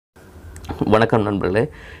வணக்கம் நண்பர்களே.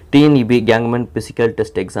 TNEB Gangman physical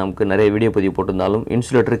test எக்ஸாமுக்கு நிறைய வீடியோ பதிவு போட்டிருந்தாலும்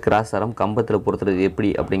இன்சுலேட்டர் கிராஸ் ஆரம் கம்பத்தில் பொறுத்துறது எப்படி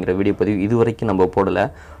அப்படிங்கிற வீடியோ பதிவு இது வரைக்கும் நம்ம போடலை.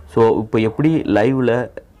 ஸோ இப்போ எப்படி லைவில்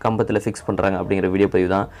கம்பத்தில் ஃபிக்ஸ் பண்ணுறாங்க அப்படிங்கிற வீடியோ பதிவு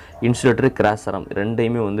தான். இன்சுலேட்டர் கிராஸ் ஆரம்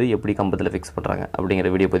ரெண்டையுமே வந்து எப்படி கம்பத்தில் ஃபிக்ஸ் பண்ணுறாங்க அப்படிங்கிற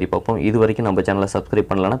வீடியோ பதிவு பார்ப்போம். இது வரைக்கும் நம்ம சேனலை சப்ஸ்கிரைப்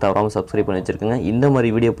பண்ணலன்னா தவறாமல் சப்ஸ்கிரைப் பண்ணி வச்சுருக்கோங்க. இந்த மாதிரி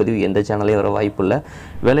வீடியோ பதிவு எந்த சேனலே வர வாய்ப்பு இல்லை.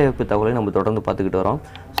 வேலைவாய்ப்பு தகவலை நம்ம தொடர்ந்து பார்த்துக்கிட்டு வரோம்.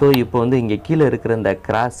 ஸோ இப்போ வந்து இங்கே கீழே இருக்கிற இந்த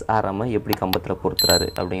கிராஸ் ஆரமை எப்படி கம்பத்தில் பொறுத்துறாரு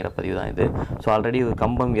அப்படிங்கிற பதிவு தான் இது. ஸோ ஆல்ரெடி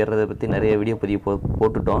கம்பம் ஏறுறதை பற்றி நிறைய வீடியோ பதிவு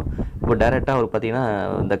போட்டுட்டோம். இப்போ டைரெக்டாக அவர் பார்த்தீங்கன்னா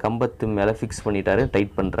இந்த கம்பத்து மேலே ஃபிக்ஸ் பண்ணிட்டாரு,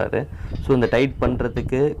 டைட் பண்ணுறாரு. ஸோ இந்த டைட்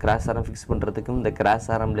பண்ணுறதுக்கு கிராஸ் ஆரம் ஃபிக்ஸ் பண்ணுறதுக்கும் இந்த கிராஸ்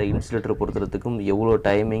ஆரமில் இன்சுலேட்டர் பொறுத்துறதுக்கும் எவ்வளோ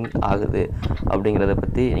டைமிங் ஆகுது அப்படிங்கிறத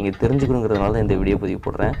பற்றி நீங்கள் தெரிஞ்சுக்கணுங்கிறதுனால தான் இந்த வீடியோ பதிவு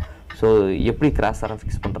போடுறேன். ஸோ எப்படி கிராஸ் ஆரம்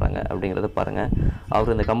ஃபிக்ஸ் பண்ணுறாங்க அப்படிங்கிறத பாருங்கள்.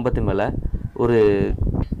 அவர் இந்த கம்பத்து மேலே ஒரு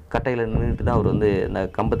கட்டையில் நின்றுட்டு தான் அவர் வந்து இந்த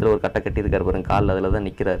கம்பத்தில் ஒரு கட்டை கட்டியிருக்காரு பாருங்கள். காலில் அதில் தான்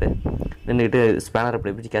நிற்கிறாரு. நின்றுக்கிட்டு ஸ்பேனர்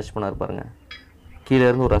அப்படி பிடிச்சி கேட்ச் பண்ணார் பாருங்கள். கீழே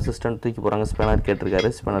இருந்து ஒரு அசிஸ்டன்ட் தூக்கி போகிறாங்க. ஸ்பேனர் கேட்டிருக்காரு,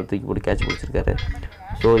 ஸ்பேனர் தூக்கி போட்டு கேட்ச் பிடிச்சிருக்காரு.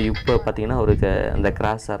 ஸோ இப்போ பார்த்தீங்கன்னா அவருக்கு அந்த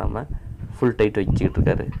கிராஸ் ஆராம ஃபுல் டைட் வச்சுக்கிட்டு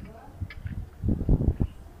இருக்காரு.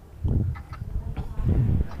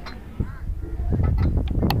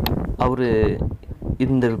 அவர்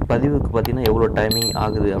இந்த பதிவுக்கு பார்த்தீங்கன்னா எவ்வளோ டைமிங்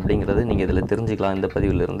ஆகுது அப்படிங்கிறது நீங்கள் இதில் தெரிஞ்சுக்கலாம் இந்த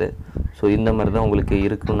பதிவிலிருந்து. ஸோ இந்த மாதிரி தான் உங்களுக்கு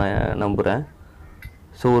இருக்குன்னு நான் நம்புகிறேன்.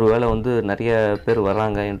 ஸோ ஒரு வேளை வந்து நிறைய பேர்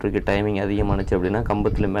வராங்க, இன்றைக்கு டைமிங் அதிகமானுச்சு அப்படின்னா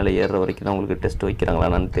கம்பத்தில் மேலே ஏறுற வரைக்கும் தான் உங்களுக்கு டெஸ்ட்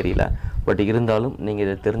வைக்கிறாங்களான்னு தெரியல. பட் இருந்தாலும் நீங்கள்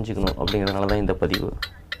இதை தெரிஞ்சுக்கணும் அப்படிங்கிறதுனால தான் இந்த பதிவு.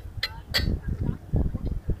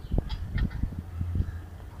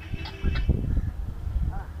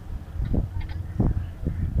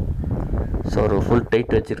 ஸோ ஒரு ஃபுல்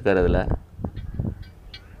டைட் வச்சுருக்காரு. அதில்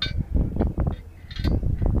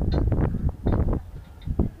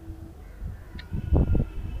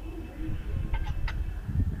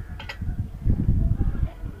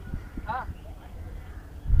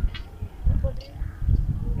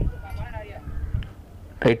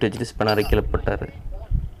டைட் வச்சுட்டு ஸ்பேனரை கீழே போட்டார்.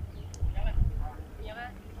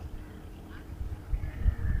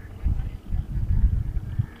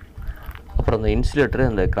 அப்புறம் அந்த இன்சுலேட்டர்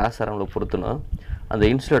அந்த கிராஸ் ஆரமில் பொறுத்தணும். அந்த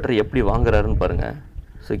இன்சுலேட்டரை எப்படி வாங்குறாருன்னு பாருங்கள்.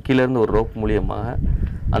 ஸோ கீழேருந்து ஒரு ரோப் மூலியமாக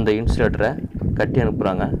அந்த இன்சுலேட்டரை கட்டி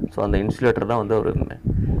அனுப்புகிறாங்க. ஸோ அந்த இன்சுலேட்டர் தான் வந்து ஒரு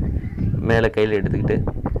மேலே கையில் எடுத்துக்கிட்டு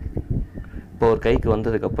இப்போ ஒரு கைக்கு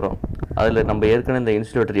வந்ததுக்கப்புறம் அதில் நம்ம ஏற்கனவே இந்த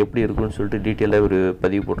இன்சுலேட்டர் எப்படி இருக்குன்னு சொல்லிட்டு டீட்டெயிலாக ஒரு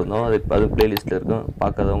பதிவு போட்டிருந்தோம். அது ப்ளேலிஸ்ட்டில் இருக்கும்,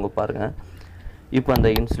 பார்க்காதவங்க பாருங்கள். இப்போ அந்த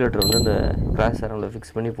இன்சுலேட்டர் வந்து இந்த கிராஸ் ஆரமில்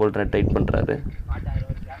ஃபிக்ஸ் பண்ணி போல்டரை டைட் பண்ணுறாரு.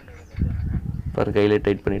 இப்போ கையிலே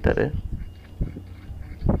டைட் பண்ணிட்டாரு.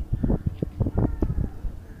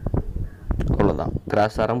 அவ்வளோதான்,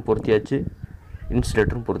 கிராஸ் ஆரம் பொருத்தியாச்சு,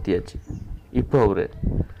 இன்சுலேட்டரும் பொருத்தியாச்சு. இப்போ அவர்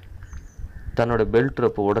தன்னோட பெல்ட்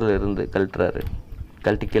ரோப்பை உடலில் இருந்து கழட்டுறாரு.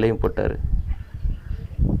 கழட்டி கிளையும் போட்டார்.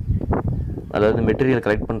 அதாவது மெட்டீரியல்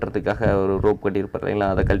கலெக்ட் பண்ணுறதுக்காக ஒரு ரோப் கட்டியிருப்பார் இல்லைங்களா,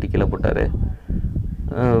 அதை கழட்டி கீழே போட்டார்.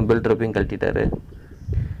 பெல்ட் ரோப்பையும் கழட்டிட்டார்.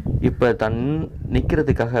 இப்போ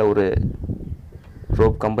நிற்கிறதுக்காக ஒரு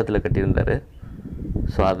ரோப் கம்பத்தில் கட்டியிருந்தார்.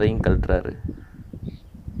 ஸோ அதையும் கழட்டுறாரு.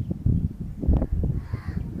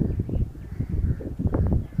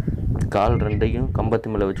 கால் ரெண்டையும்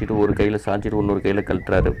கம்பத்து மேலே வச்சுட்டு ஒரு கையில் சாஞ்சிட்டு இன்னொரு கையில்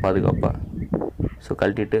கழட்டுறாரு பாதுகாப்பாக. ஸோ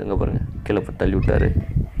கழட்டிட்டு அங்கே பாருங்கள் கீழே தள்ளி விட்டார்.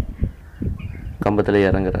 கம்பத்தில்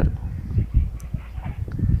இறங்குறாரு.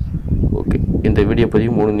 ஓகே, இந்த வீடியோ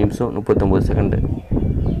பதிவு 3 நிமிஷம் 39 செகண்டு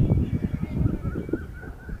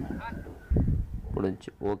முடிஞ்சு.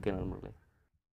 ஓகே நண்பர்களே.